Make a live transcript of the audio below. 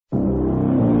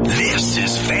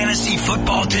is Fantasy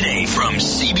Football Today from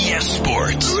CBS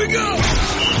Sports. Here we go.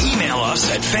 Email us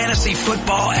at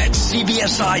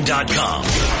fantasyfootball@cbsi.com.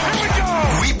 Here we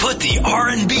go. We put the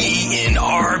R&B in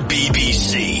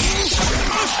RBBC.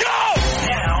 Let's go.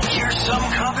 Now, here's some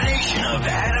combination of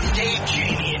Adam, Dave,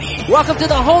 Jamie, and Heath. Welcome to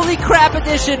the Holy Crap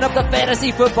edition of the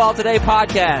Fantasy Football Today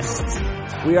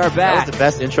podcast. We are back. That was the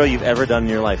best intro you've ever done in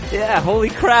your life. Yeah, holy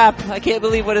crap. I can't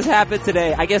believe what has happened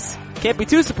today. I guess can't be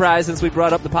too surprised since we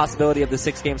brought up the possibility of the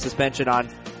 6-game suspension on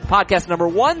podcast number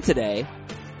 1 today.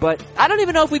 But I don't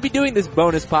even know if we'd be doing this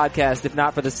bonus podcast if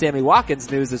not for the Sammy Watkins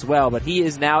news as well. But he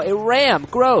is now a Ram.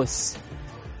 Gross.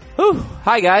 Whew.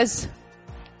 Hi, guys.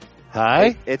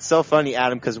 Hi. It's so funny,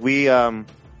 Adam, because we,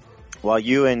 while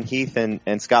you and Heath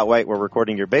and Scott White were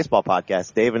recording your baseball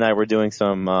podcast, Dave and I were doing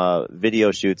some video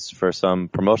shoots for some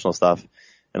promotional stuff.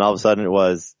 And all of a sudden it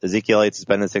was Ezekiel Elliott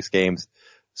suspended 6 games.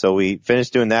 So we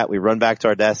finished doing that. We run back to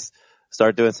our desks,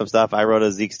 start doing some stuff. I wrote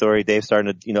a Zeke story. Dave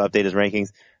started to, update his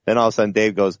rankings. Then all of a sudden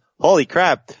Dave goes, holy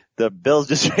crap. The Bills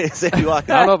just traded Sammy Watkins.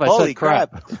 I don't know if I holy said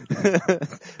crap.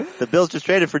 The Bills just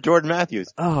traded for Jordan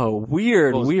Matthews. Oh,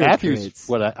 weird Matthews,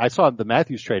 trades. I saw the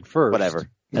Matthews trade first. Whatever.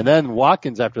 And then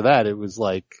Watkins after that, it was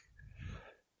like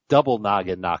double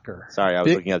noggin knocker. Sorry, I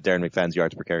was looking at Darren McFadden's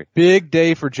yards per carry. Big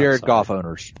day for Jared Goff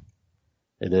owners.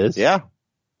 It is? Yeah.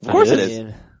 Of course it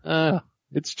is.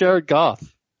 It's Jared Goff.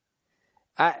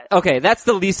 Okay, that's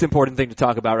the least important thing to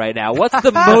talk about right now. What's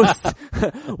the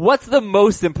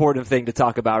most important thing to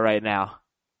talk about right now?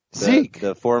 Zeke.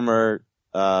 The former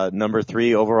number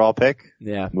 3 overall pick.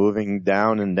 Yeah. Moving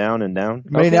down and down and down.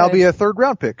 May now be a 3rd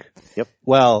round pick. Yep.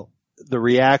 Well, the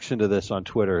reaction to this on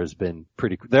Twitter has been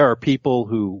there are people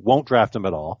who won't draft him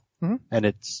at all. Mm-hmm. And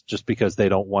it's just because they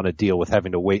don't want to deal with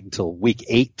having to wait until week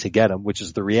 8 to get him, which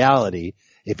is the reality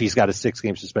if he's got a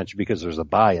 6-game suspension because there's a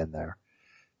bye in there.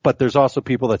 But there's also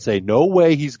people that say, no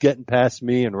way he's getting past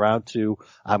me in round 2.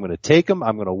 I'm going to take him.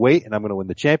 I'm going to wait and I'm going to win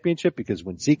the championship because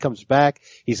when Zeke comes back,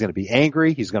 he's going to be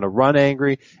angry. He's going to run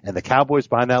angry and the Cowboys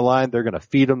behind that line, they're going to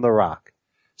feed him the rock.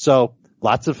 So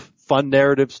lots of fun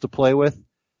narratives to play with.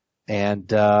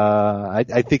 And, I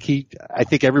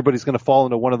think everybody's going to fall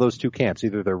into one of those two camps.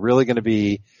 Either they're really going to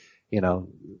be,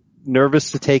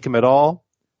 nervous to take him at all,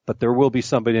 but there will be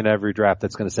somebody in every draft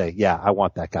that's going to say, yeah, I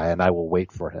want that guy and I will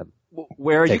wait for him.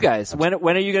 Where are you guys? When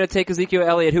are you going to take Ezekiel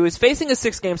Elliott, who is facing a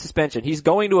 6-game suspension? He's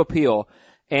going to appeal,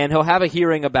 and he'll have a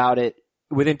hearing about it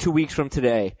within 2 weeks from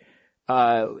today.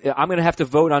 I'm going to have to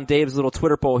vote on Dave's little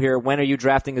Twitter poll here. When are you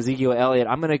drafting Ezekiel Elliott?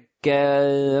 I'm going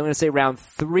to say round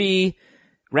 3.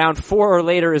 Round 4 or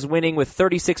later is winning with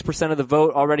 36% of the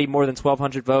vote, already more than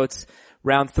 1,200 votes.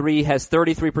 Round 3 has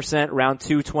 33%, round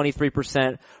 2,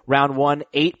 23%, round 1,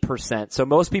 8%. So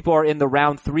most people are in the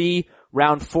round 3,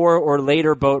 round 4 or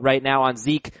later boat right now on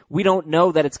Zeke. We don't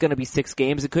know that it's going to be 6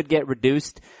 games. It could get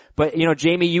reduced. But,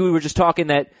 Jamie, you were just talking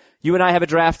that you and I have a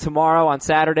draft tomorrow on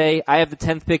Saturday. I have the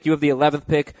 10th pick. You have the 11th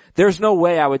pick. There's no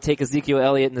way I would take Ezekiel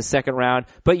Elliott in the 2nd round.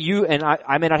 But you and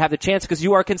I may not have the chance because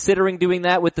you are considering doing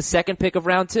that with the 2nd pick of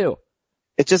round 2.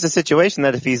 It's just a situation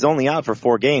that if he's only out for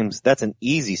 4 games, that's an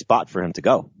easy spot for him to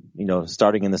go,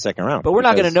 starting in the 2nd round. But we're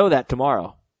not going to know that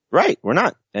tomorrow. Right, we're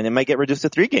not. And it might get reduced to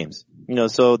 3 games.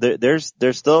 So there's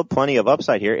still plenty of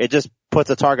upside here. It just puts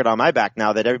a target on my back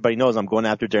now that everybody knows I'm going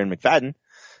after Darren McFadden.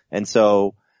 And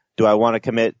so do I want to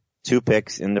commit 2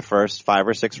 picks in the first 5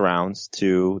 or 6 rounds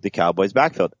to the Cowboys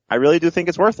backfield? I really do think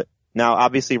it's worth it. Now,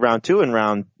 obviously round 2 and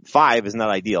round 5 is not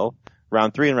ideal.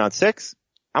 Round 3 and round 6,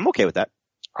 I'm okay with that.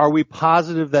 Are we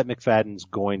positive that McFadden's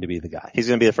going to be the guy? He's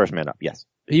going to be the first man up, yes.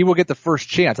 He will get the first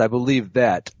chance. I believe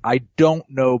that. I don't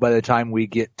know by the time we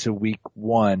get to week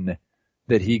 1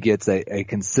 that he gets a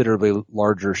considerably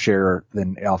larger share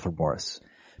than Alfred Morris.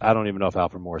 I don't even know if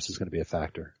Alfred Morris is going to be a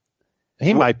factor.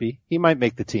 He might be. He might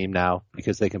make the team now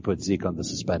because they can put Zeke on the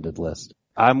suspended list.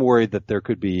 I'm worried that there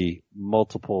could be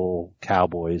multiple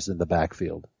Cowboys in the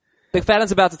backfield.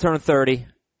 McFadden's about to turn 30,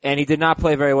 and he did not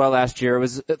play very well last year. It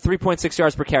was 3.6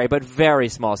 yards per carry, but very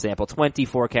small sample,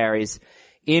 24 carries.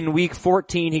 In week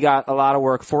 14, he got a lot of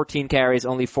work, 14 carries,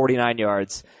 only 49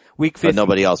 yards. Week 15, but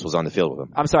nobody else was on the field with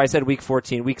him. I'm sorry, I said week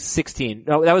 14. Week 16.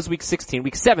 No, that was week 16.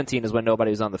 Week 17 is when nobody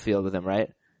was on the field with him,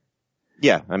 right?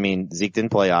 Yeah, Zeke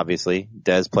didn't play, obviously.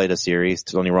 Dez played a series.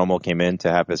 Tony Romo came in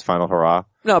to have his final hurrah.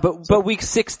 No, but week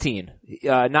 16,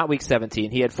 not week 17.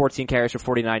 He had 14 carries for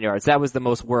 49 yards. That was the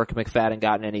most work McFadden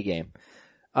got in any game.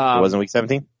 It wasn't week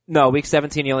 17? No, week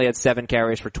 17 he only had 7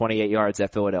 carries for 28 yards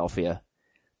at Philadelphia.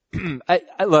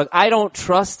 Look, I don't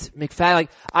trust McFadden. Like,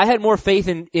 I had more faith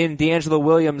in D'Angelo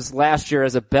Williams last year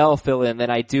as a Bell fill-in than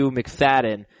I do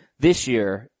McFadden this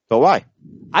year. But why?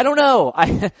 I don't know.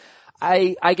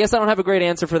 I guess I don't have a great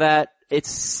answer for that.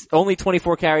 it's only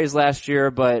 24 carries last year,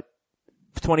 but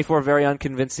 24 very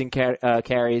unconvincing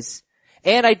carries.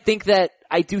 And I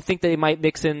do think they might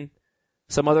mix in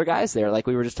some other guys there, like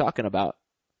we were just talking about.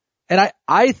 And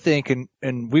I think,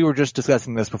 and we were just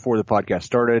discussing this before the podcast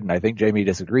started, and I think Jamie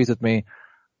disagrees with me.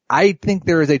 I think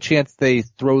there is a chance they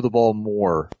throw the ball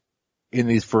more in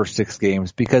these first 6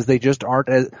 games because they just aren't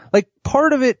as, like,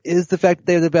 part of it is the fact that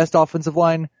they have the best offensive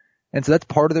line, and so that's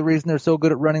part of the reason they're so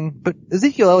good at running, but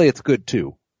Ezekiel Elliott's good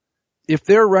too. If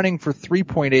they're running for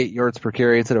 3.8 yards per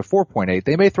carry instead of 4.8,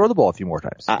 they may throw the ball a few more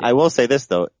times. I will say this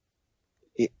though.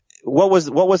 What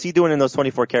was he doing in those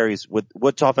 24 carries with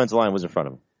which offensive line was in front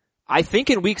of him? I think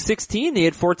in week 16 he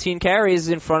had 14 carries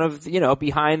in front of,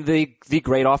 behind the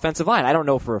great offensive line. I don't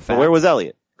know for a fact. Where was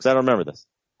Elliott? Because I don't remember this.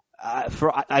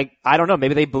 I don't know.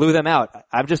 Maybe they blew them out.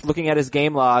 I'm just looking at his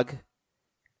game log.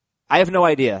 I have no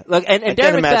idea. Look, and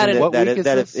Darren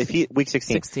McFadden, week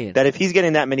 16, that if he's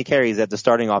getting that many carries at the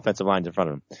starting offensive lines in front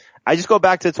of him. I just go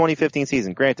back to the 2015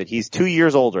 season. Granted, he's 2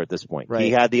 years older at this point. Right.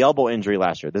 He had the elbow injury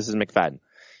last year. This is McFadden.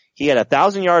 He had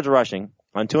 1,000 yards rushing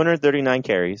on 239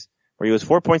 carries, where he was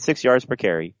 4.6 yards per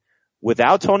carry,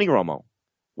 without Tony Romo,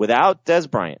 without Des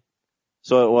Bryant.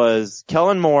 So it was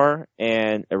Kellen Moore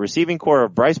and a receiving core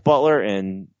of Bryce Butler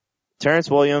and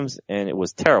Terrence Williams, and it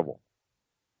was terrible.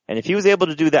 And if he was able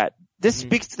to do that, this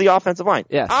speaks to the offensive line.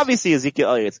 Yes. Obviously, Ezekiel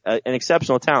Elliott's an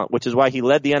exceptional talent, which is why he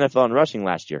led the NFL in rushing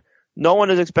last year. No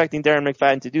one is expecting Darren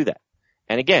McFadden to do that.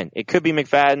 And again, it could be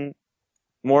McFadden,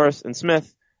 Morris, and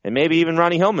Smith, and maybe even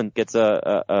Ronnie Hillman gets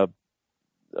a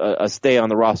stay on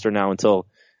the roster now until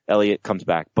Elliott comes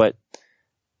back. But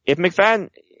if McFadden,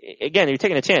 again, you're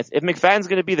taking a chance. If McFadden's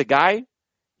going to be the guy,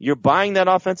 you're buying that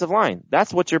offensive line.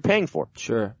 That's what you're paying for.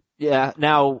 Sure. Yeah.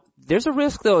 Now, there's a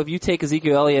risk though if you take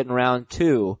Ezekiel Elliott in round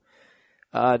 2,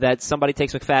 that somebody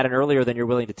takes McFadden earlier than you're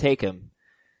willing to take him.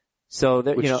 So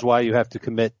that, which is why you have to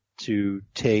commit to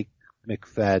take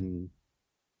McFadden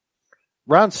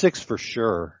round 6 for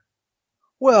sure.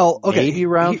 Well, okay. Maybe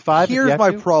round 5. Here's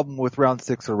my problem with round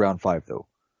 6 or round 5 though.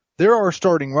 There are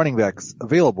starting running backs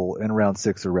available in round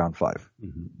 6 or round 5.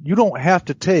 Mm-hmm. You don't have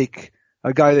to take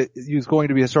a guy that is going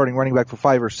to be a starting running back for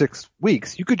 5 or 6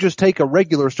 weeks. You could just take a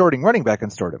regular starting running back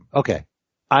and start him. Okay.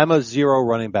 I'm a 0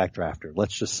 running back drafter,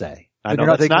 let's just say. I know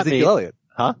that's not Ezekiel Elliott.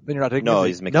 Huh? Then you're not taking No,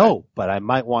 he's McFadden. No, but I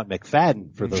might want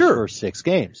McFadden for those first 6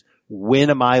 games. When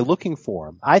am I looking for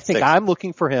him? I think 6. I'm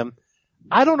looking for him.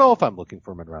 I don't know if I'm looking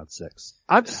for him in round 6.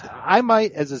 I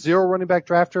might, as a 0 running back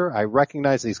drafter, I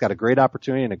recognize that he's got a great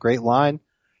opportunity and a great line.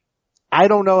 I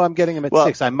don't know I'm getting him at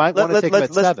 6. I might want to take him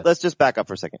at 7. Let's just back up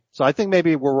for a second. So I think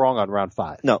maybe we're wrong on round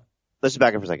 5. No, let's just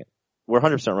back up for a second. We're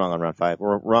 100% wrong on round 5.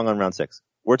 We're wrong on round 6.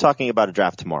 We're talking about a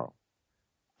draft tomorrow.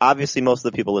 Obviously, most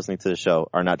of the people listening to the show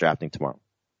are not drafting tomorrow.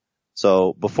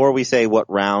 So before we say what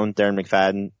round Darren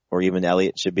McFadden or even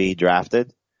Elliott should be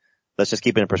drafted, let's just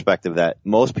keep it in perspective that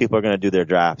most people are going to do their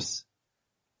drafts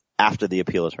after the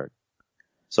appeal is heard.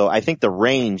 So I think the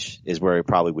range is where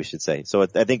we should say. So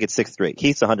I think it's 6 through 8.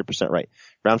 Keith's 100% right.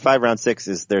 Round 5, round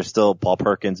 6 there's still Paul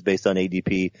Perkins based on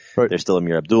ADP. Right. There's still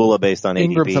Amir Abdullah based on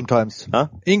Ingram ADP. Sometimes. Huh?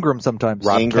 Ingram sometimes.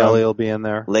 Rob Kelly will be in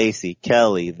there. Lacey,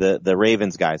 Kelly, the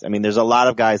Ravens guys. I mean, there's a lot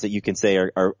of guys that you can say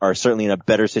are certainly in a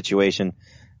better situation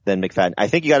than McFadden. I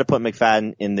think you got to put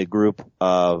McFadden in the group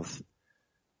of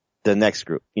the next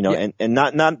group, and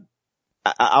not,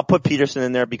 I'll put Peterson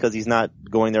in there because he's not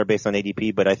going there based on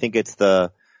ADP, but I think it's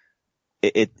the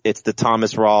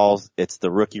Thomas Rawls, it's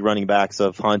the rookie running backs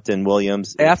of Hunt and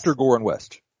Williams. After Gordon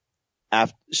West.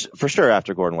 For sure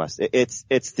after Gordon West. He's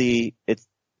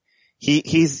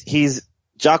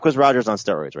Jacquizz Rodgers on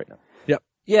steroids right now. Yep.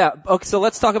 Yeah, okay, so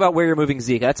let's talk about where you're moving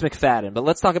Zeke. That's McFadden, but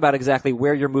let's talk about exactly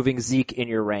where you're moving Zeke in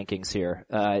your rankings here.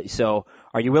 So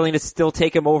are you willing to still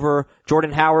take him over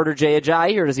Jordan Howard or Jay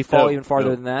Ajayi, or does he fall even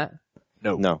farther than that?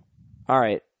 No. All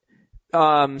right.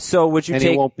 So would you and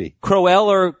take he won't be. Crowell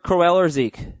or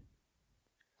Zeke?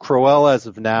 Crowell as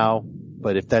of now,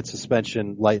 but if that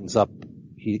suspension lightens up,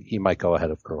 he might go ahead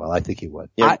of Crowell. I think he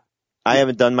would. Yeah, I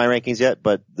haven't done my rankings yet,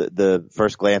 but the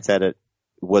first glance at it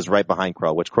was right behind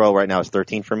Crowell, which Crowell right now is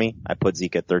 13 for me. I put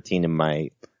Zeke at 13 in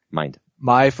my mind.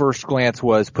 My first glance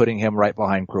was putting him right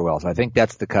behind Crowell, so I think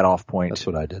that's the cutoff point. That's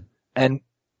what I did. And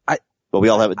but we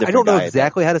all have a different I don't know diet.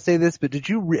 exactly how to say this, but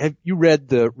have you read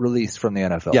the release from the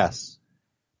NFL? Yes.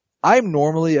 I'm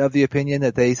normally of the opinion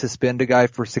that they suspend a guy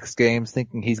for 6 games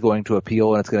thinking he's going to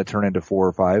appeal and it's going to turn into 4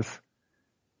 or 5.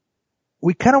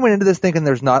 We kind of went into this thinking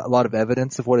there's not a lot of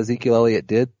evidence of what Ezekiel Elliott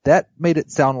did. That made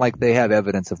it sound like they have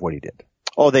evidence of what he did.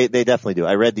 Oh, they definitely do.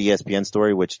 I read the ESPN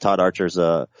story, which Todd Archer's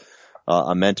a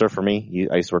mentor for me.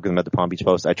 I used to work with him at the Palm Beach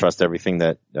Post. I trust everything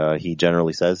that he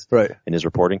generally says in his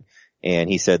reporting. And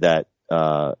he said that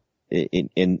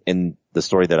in the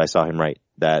story that I saw him write,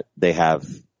 that they have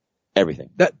everything.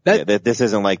 That this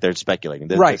isn't like they're speculating.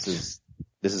 This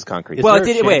is concrete. Well,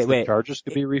 wait. Charges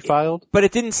could be refiled, but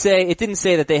it didn't say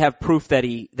that they have proof that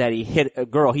he hit a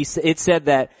girl. It said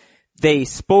that they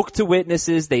spoke to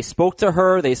witnesses, they spoke to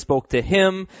her, they spoke to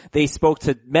him, they spoke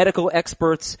to medical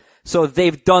experts. So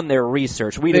they've done their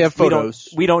research. They have photos.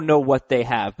 We don't know what they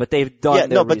have, but they've done their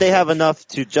research. But they have enough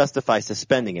to justify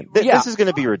suspending him. This is going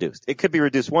to be reduced. It could be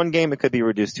reduced 1 game, it could be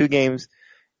reduced 2 games.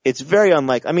 It's very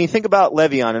unlikely. I mean, think about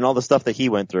Le'Veon and all the stuff that he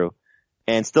went through,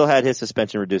 and still had his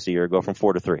suspension reduced a year ago from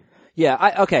 4 to 3.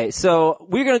 Yeah, okay, so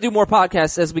we're gonna do more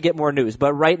podcasts as we get more news,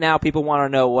 but right now people want to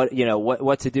know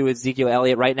what to do with Ezekiel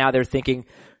Elliott. Right now they're thinking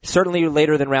certainly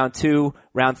later than round 2,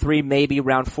 round 3, maybe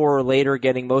round 4 or later,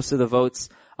 getting most of the votes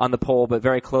on the poll, but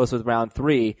very close with round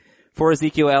 3 for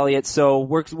Ezekiel Elliott. So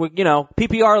we're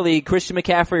PPR league, Christian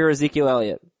McCaffrey or Ezekiel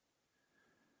Elliott?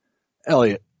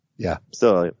 Elliott. Yeah.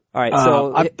 Still Elliott. Alright,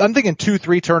 so. I'm thinking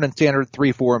 2-3 turn in standard,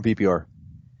 3-4 in PPR.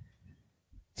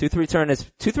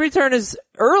 2-3 turn is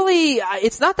early.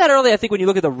 It's not that early, I think, when you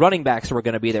look at the running backs who are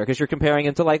going to be there, because you're comparing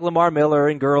him to like Lamar Miller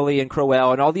and Gurley and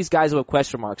Crowell and all these guys who have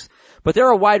question marks. But there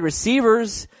are wide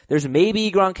receivers. There's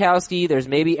maybe Gronkowski. There's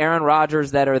maybe Aaron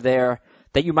Rodgers that are there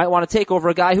that you might want to take over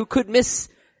a guy who could miss.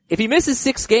 If he misses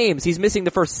 6 games, he's missing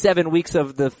the first 7 weeks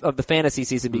of the fantasy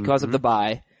season because of the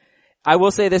bye. I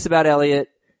will say this about Elliott.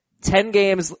 10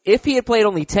 games, if he had played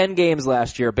only 10 games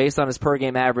last year based on his per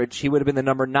game average, he would have been the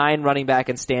number 9 running back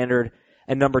in standard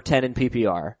and number 10 in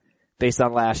PPR based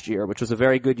on last year, which was a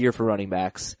very good year for running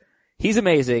backs. He's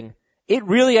amazing. It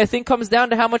really, I think, comes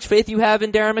down to how much faith you have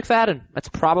in Darren McFadden. That's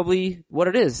probably what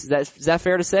it is. Is that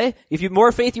fair to say? If you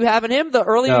more faith you have in him, the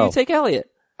earlier you take Elliott.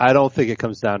 I don't think it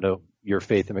comes down to your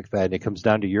faith in McFadden. It comes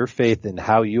down to your faith in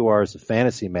how you are as a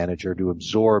fantasy manager to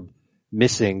absorb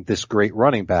missing this great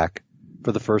running back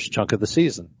for the first chunk of the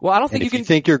season. Well, I don't think if you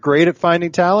think you're great at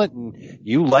finding talent and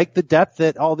you like the depth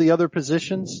at all the other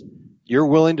positions, you're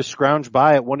willing to scrounge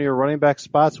by at one of your running back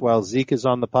spots while Zeke is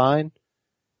on the pine.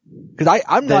 Because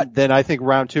then I think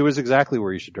round 2 is exactly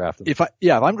where you should draft him. If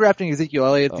I'm drafting Ezekiel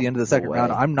Elliott at the end of the second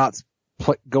round, I'm not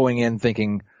going in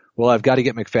thinking, well, I've got to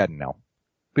get McFadden now.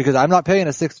 Because I'm not paying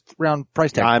a 6th round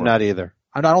price tag. I'm not either.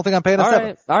 I don't think I'm paying a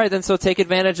 7th. All right, then so take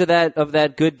advantage of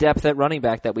that good depth at running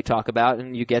back that we talk about,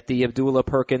 and you get the Abdullah,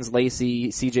 Perkins, Lacey,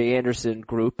 CJ Anderson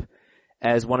group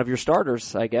as one of your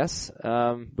starters, I guess,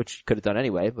 which you could have done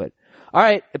anyway, but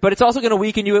alright, but it's also going to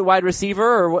weaken you at wide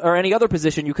receiver or any other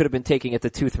position you could have been taking at the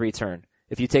 2-3 turn.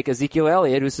 If you take Ezekiel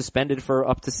Elliott, who's suspended for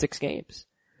up to 6 games.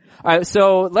 Alright,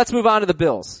 so let's move on to the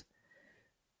Bills.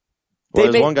 Well,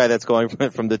 there's one guy that's going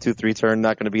from the 2-3 turn,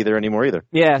 not going to be there anymore either.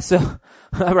 Yeah, so,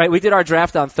 alright, we did our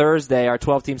draft on Thursday, our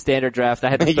 12-team standard draft. I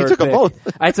had the third You took them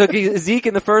both. I took Zeke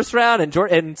in the first round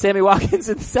and Sammy Watkins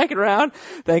in the second round.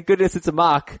 Thank goodness it's a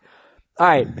mock.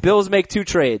 Alright, Bills make 2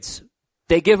 trades.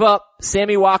 They give up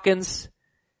Sammy Watkins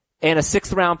and a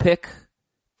 6th round pick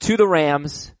to the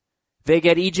Rams. They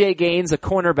get EJ Gaines, a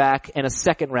cornerback, and a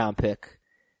 2nd round pick.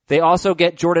 They also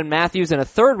get Jordan Matthews and a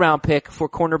 3rd round pick for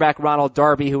cornerback Ronald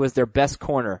Darby, who was their best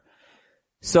corner.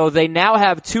 So they now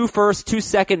have 2 first, 2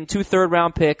 second, and 2 3rd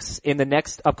round picks in the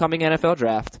next upcoming NFL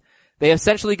draft. They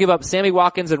essentially give up Sammy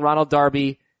Watkins and Ronald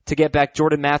Darby to get back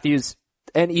Jordan Matthews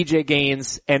and EJ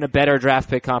Gaines and a better draft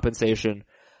pick compensation.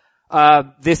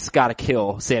 This gotta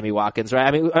kill Sammy Watkins, right?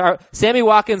 I mean, Sammy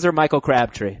Watkins or Michael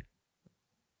Crabtree?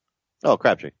 Oh,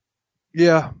 Crabtree.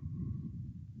 Yeah.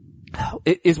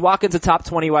 Is Watkins a top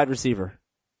 20 wide receiver?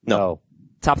 No.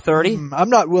 Top 30? I'm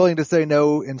not willing to say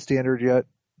no in standard yet,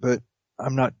 but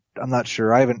I'm not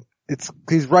sure.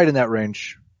 He's right in that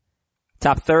range.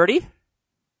 Top 30?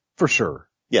 For sure.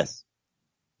 Yes.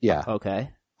 Yeah. Okay.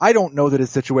 I don't know that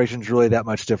his situation's really that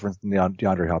much different than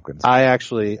DeAndre Hopkins. I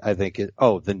think than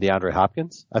DeAndre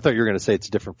Hopkins? I thought you were going to say it's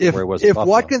different from where it was in Buffalo. If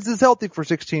Watkins is healthy for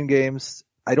 16 games,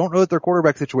 I don't know that their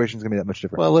quarterback situation is going to be that much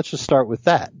different. Well, let's just start with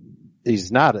that.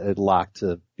 He's not a lock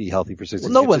to be healthy for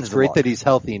 16 games. It's great that he's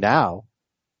healthy now,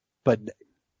 but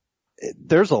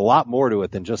there's a lot more to it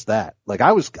than just that. Like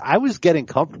I was getting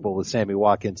comfortable with Sammy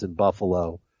Watkins in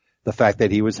Buffalo. The fact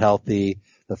that he was healthy,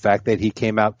 the fact that he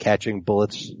came out catching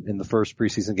bullets in the first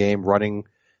preseason game, running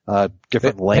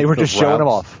different lengths. They were just showing him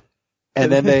off.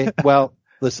 And then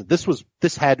listen,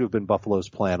 this had to have been Buffalo's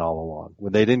plan all along.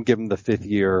 When they didn't give him the 5th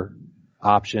year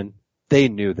option, they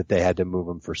knew that they had to move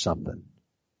him for something.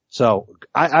 So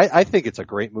I think it's a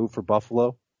great move for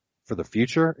Buffalo for the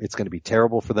future. It's going to be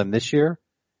terrible for them this year.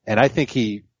 And I think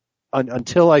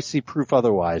until I see proof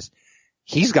otherwise,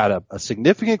 he's got a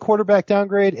significant quarterback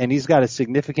downgrade and he's got a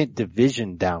significant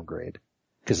division downgrade.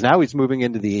 Cause now he's moving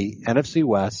into the NFC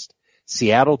West.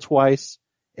 Seattle twice,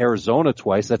 Arizona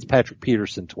twice. That's Patrick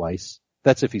Peterson twice.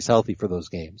 That's if he's healthy for those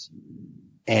games.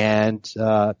 And,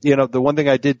 the one thing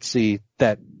I did see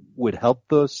that would help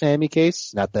the Sammy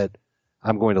case, not that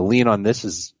I'm going to lean on this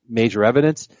as major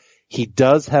evidence, he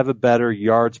does have a better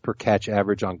yards per catch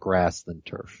average on grass than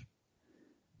turf.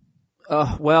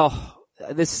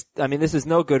 This is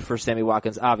no good for Sammy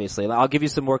Watkins, obviously. I'll give you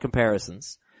some more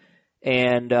comparisons.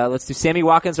 And, let's do Sammy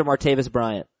Watkins or Martavis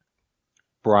Bryant.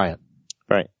 Bryant.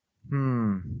 Right.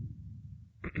 I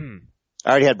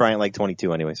already had Bryant like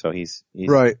 22 anyway, so he's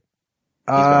right.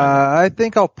 I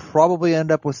think I'll probably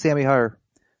end up with Sammy higher.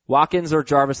 Watkins or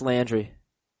Jarvis Landry?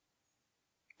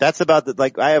 That's about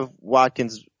I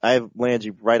have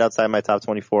Landry right outside my top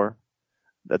 24.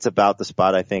 That's about the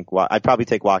spot I think. I'd probably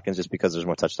take Watkins just because there's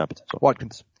more touchdown potential.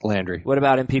 Watkins. Landry. What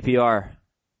about in PPR?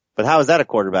 But how is that a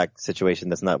quarterback situation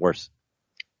that's not worse?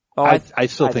 Oh, I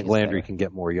still think Landry can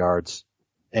get more yards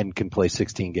and can play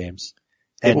 16 games.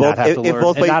 And not have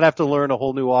to learn a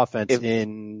whole new offense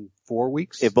in 4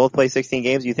 weeks. If both play 16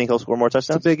 games, you think he'll score more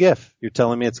touchdowns? It's a big if. You're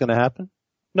telling me it's going to happen?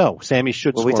 No, Sammy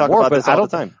should score more. We talk about this all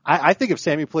the time. I think if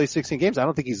Sammy plays 16 games, I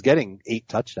don't think he's getting 8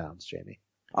 touchdowns, Jamie.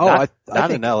 Oh, not I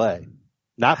think in LA.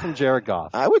 Not from Jared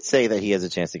Goff. I would say that he has a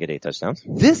chance to get 8 touchdowns.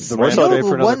 More so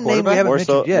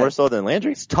than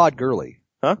Landry? It's Todd Gurley.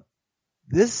 Huh?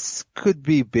 This could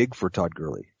be big for Todd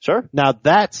Gurley. Sure. Now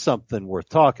that's something worth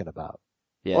talking about.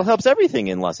 Yeah. Well, it helps everything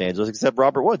in Los Angeles except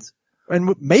Robert Woods.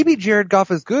 And maybe Jared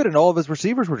Goff is good and all of his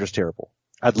receivers were just terrible.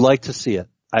 I'd like to see it.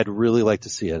 I'd really like to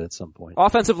see it at some point.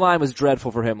 Offensive line was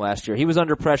dreadful for him last year. He was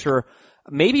under pressure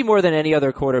maybe more than any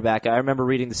other quarterback. I remember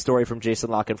reading the story from Jason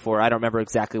La Canfora. I don't remember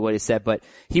exactly what he said, but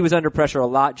he was under pressure a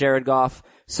lot, Jared Goff.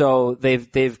 So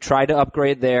they've tried to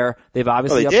upgrade there. They've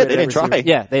obviously upgraded. They didn't try.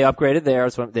 Yeah, they upgraded there.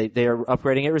 So they are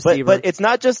upgrading at receiver. But it's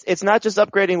not just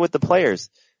upgrading with the players.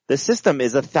 The system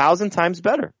is 1,000 times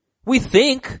better. We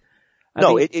think.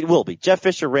 It will be. Jeff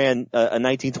Fisher ran a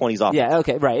 1920s offense. Yeah,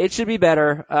 okay, right. It should be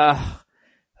better.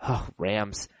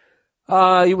 Rams.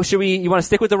 You want to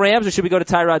stick with the Rams or should we go to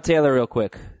Tyrod Taylor real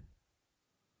quick?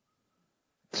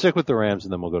 Stick with the Rams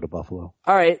and then we'll go to Buffalo.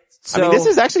 All right. So this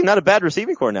is actually not a bad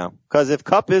receiving core now. Cause if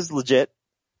Kupp is legit,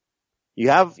 you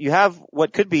have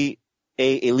what could be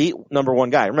a elite number 1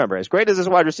 guy. Remember, as great as this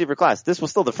wide receiver class, this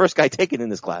was still the first guy taken in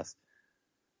this class.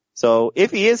 So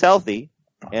if he is healthy,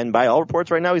 and by all reports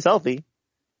right now he's healthy,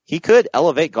 he could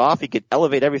elevate Goff. He could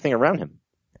elevate everything around him.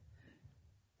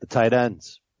 The tight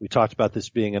ends. We talked about this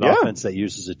being an offense that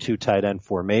uses a 2 tight end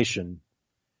formation.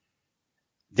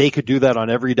 They could do that on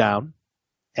every down,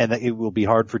 and it will be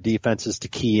hard for defenses to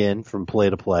key in from play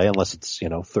to play unless it's,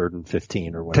 3rd and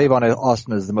 15 or whatever. Tavon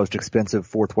Austin is the most expensive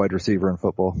 4th wide receiver in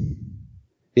football.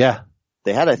 Yeah.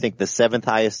 They had, I think, the 7th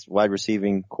highest wide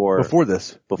receiving core before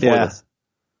this.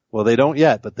 Well, they don't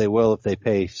yet, but they will if they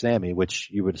pay Sammy, which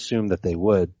you would assume that they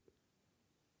would.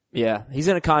 Yeah, he's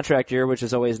in a contract year, which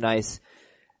is always nice.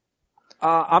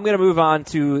 I'm going to move on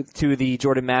to the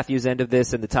Jordan Matthews end of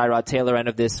this and the Tyrod Taylor end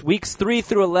of this. Weeks 3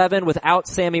 through 11 without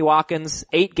Sammy Watkins,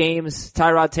 8 games.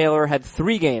 Tyrod Taylor had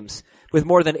 3 games with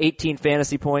more than 18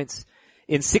 fantasy points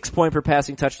in 6-point per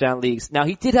passing touchdown leagues. Now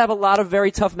he did have a lot of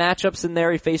very tough matchups in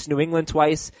there. He faced New England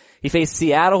twice. He faced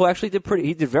Seattle, who actually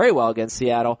he did very well against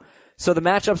Seattle. So the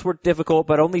matchups were difficult,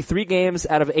 but only 3 games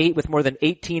out of 8 with more than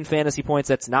 18 fantasy points.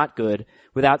 That's not good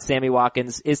without Sammy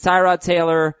Watkins. Is Tyrod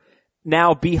Taylor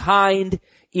now behind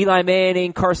Eli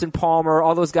Manning, Carson Palmer,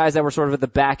 all those guys that were sort of at the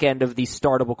back end of these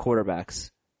startable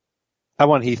quarterbacks? I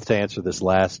want Heath to answer this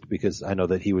last because I know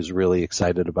that he was really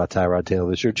excited about Tyrod Taylor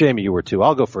this year. Jamie, you were too.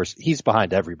 I'll go first. He's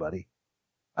behind everybody.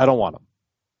 I don't want him.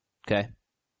 Okay.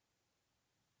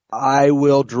 I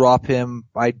will drop him.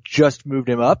 I just moved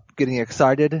him up, getting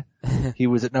excited. He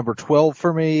was at number 12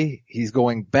 for me. He's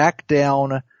going back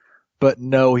down, but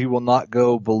no, he will not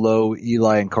go below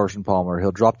Eli and Carson Palmer.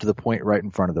 He'll drop to the point right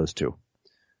in front of those 2.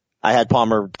 I had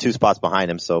Palmer 2 spots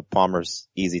behind him, so Palmer's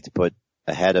easy to put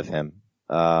ahead of him.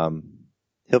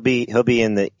 He'll be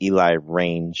in the Eli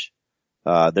range.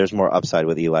 There's more upside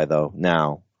with Eli though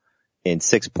now in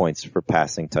 6 points for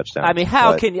passing touchdowns. I mean,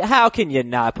 how can you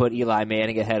not put Eli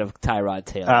Manning ahead of Tyrod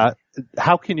Taylor?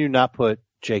 How can you not put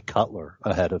Jay Cutler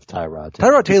ahead of Tyrod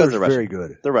Tyrod Taylor? Taylor's very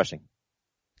good. They're rushing.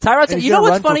 Tyrod Taylor, you know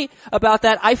what's funny about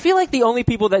that? I feel like the only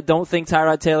people that don't think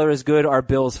Tyrod Taylor is good are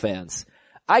Bills fans.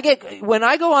 When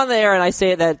I go on there and I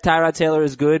say that Tyrod Taylor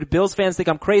is good, Bills fans think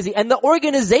I'm crazy, and the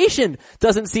organization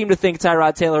doesn't seem to think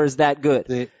Tyrod Taylor is that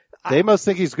good. They must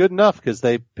think he's good enough because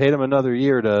they paid him another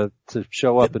year to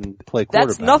show up and play quarterback.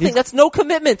 That's nothing. That's no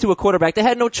commitment to a quarterback. They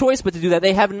had no choice but to do that.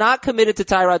 They have not committed to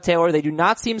Tyrod Taylor. They do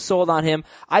not seem sold on him.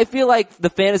 I feel like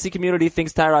the fantasy community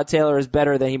thinks Tyrod Taylor is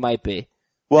better than he might be.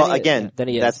 Well, then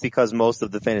he is. that's because most of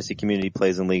the fantasy community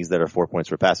plays in leagues that are 4 points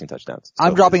for passing touchdowns. So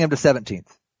I'm dropping him to 17th.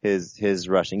 His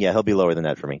rushing, yeah, he'll be lower than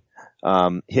that for me.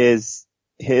 His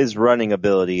running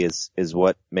ability is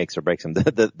what makes or breaks him.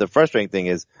 The frustrating thing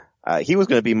is, he was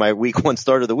going to be my week 1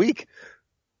 start of the week.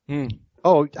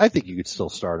 Oh, I think you could still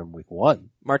start him week 1.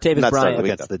 Martavis Bryant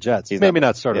against the Jets. Maybe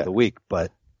not start of the week,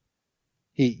 but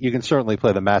you can certainly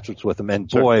play the matchups with him. And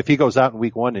boy, if he goes out in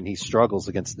week 1 and he struggles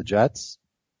against the Jets,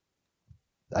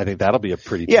 I think that'll be a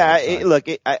pretty look,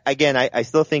 I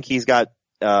still think he's got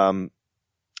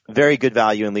very good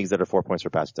value in leagues that are 4 points for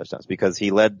passing touchdowns because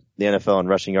he led the NFL in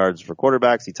rushing yards for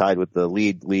quarterbacks. He tied with the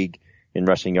league in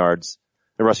rushing yards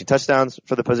and rushing touchdowns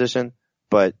for the position.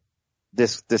 But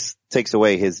this takes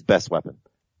away his best weapon.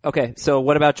 Okay, so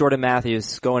what about Jordan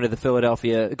Matthews going to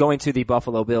the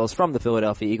Buffalo Bills from the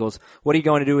Philadelphia Eagles? What are you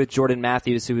going to do with Jordan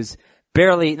Matthews, who is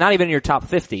barely, not even in your top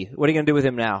 50? What are you going to do with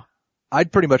him now?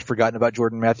 I'd pretty much forgotten about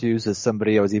Jordan Matthews as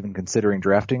somebody I was even considering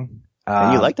drafting.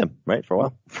 And you liked him, right, for a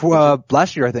while?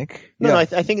 Last year, I think. No, I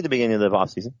think at the beginning of the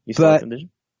offseason. You still liked him, did you?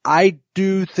 I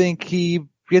do think he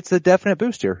gets a definite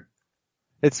boost here.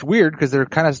 It's weird because they're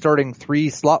kind of starting 3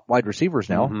 slot wide receivers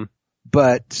now.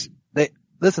 But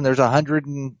there's 100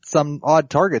 and some odd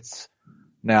targets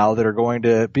now that are going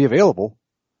to be available.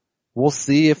 We'll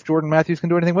see if Jordan Matthews can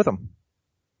do anything with them.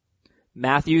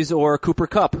 Matthews or Cooper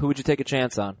Kupp, who would you take a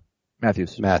chance on?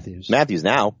 Matthews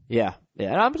now. Yeah.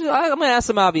 I'm going to ask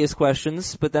some obvious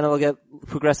questions, but then it'll get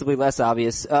progressively less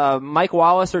obvious. Mike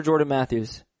Wallace or Jordan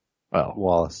Matthews?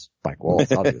 Well, Mike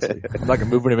Wallace, obviously. I'm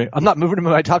not moving him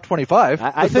in my top 25.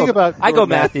 I go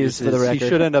Matthews for the record. He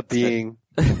should end up being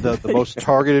the most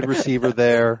targeted receiver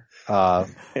there.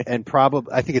 And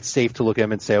probably, I think it's safe to look at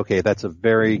him and say, okay, that's a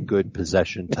very good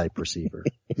possession type receiver.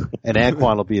 And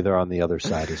Anquan will be there on the other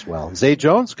side as well. Zay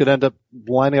Jones could end up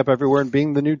lining up everywhere and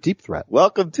being the new deep threat.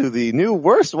 Welcome to the new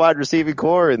worst wide receiving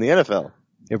core in the NFL.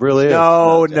 It really is.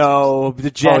 No,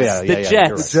 the Jets. The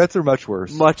Jets. The Jets are much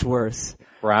worse. Much worse.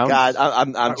 Browns? God,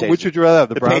 I'm changing. Which would you rather have?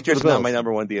 The Browns Patriots or the Bills? are not my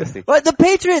number 1 DST. But the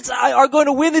Patriots are going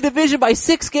to win the division by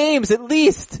 6 games at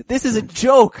least. This is a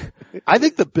joke. I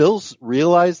think the Bills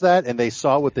realized that and they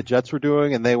saw what the Jets were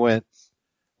doing and they went,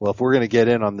 well, if we're going to get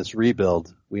in on this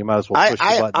rebuild, we might as well push the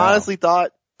button I honestly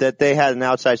thought that they had an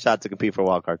outside shot to compete for a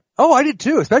wild card. Oh, I did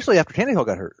too, especially after Tannehill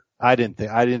got hurt. I didn't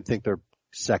think their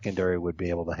secondary would be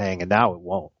able to hang, and now it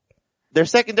won't. Their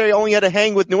secondary only had to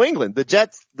hang with New England. The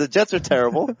Jets are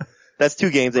terrible. That's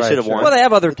 2 games they should have won. Well, they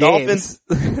have other games.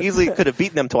 Dolphins easily could have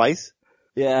beaten them twice.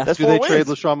 Yeah. That's Do they trade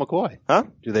LaShawn McCoy? Huh?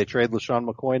 Do they trade LaShawn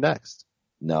McCoy next?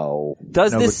 No.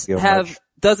 Does this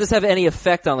have any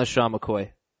effect on LaShawn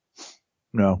McCoy?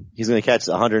 No. He's going to catch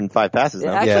 105 passes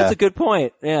now. Actually, that's a good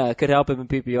point. Yeah, it could help him in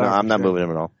PPR. No, I'm not moving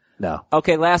him at all. No.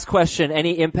 Okay, last question.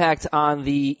 Any impact on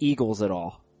the Eagles at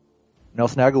all?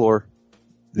 Nelson Aguilar.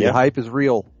 The hype is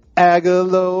real.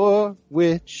 Aguilar,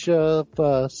 which of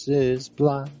us is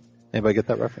blind? Anybody get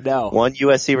that reference? No. One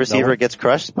USC receiver gets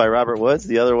crushed by Robert Woods.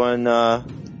 The other one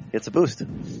gets a boost.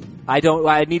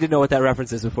 I need to know what that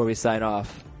reference is before we sign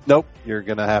off. Nope. You're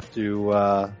going to have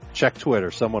to check Twitter.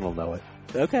 Someone will know it.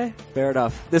 Okay, fair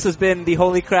enough. This has been the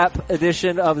Holy Crap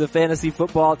edition of the Fantasy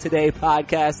Football Today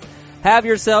podcast. Have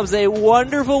yourselves a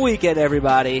wonderful weekend,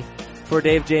 everybody. For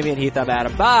Dave, Jamie, and Heath, I'm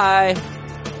Adam. Bye.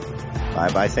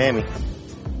 Bye-bye, Sammy.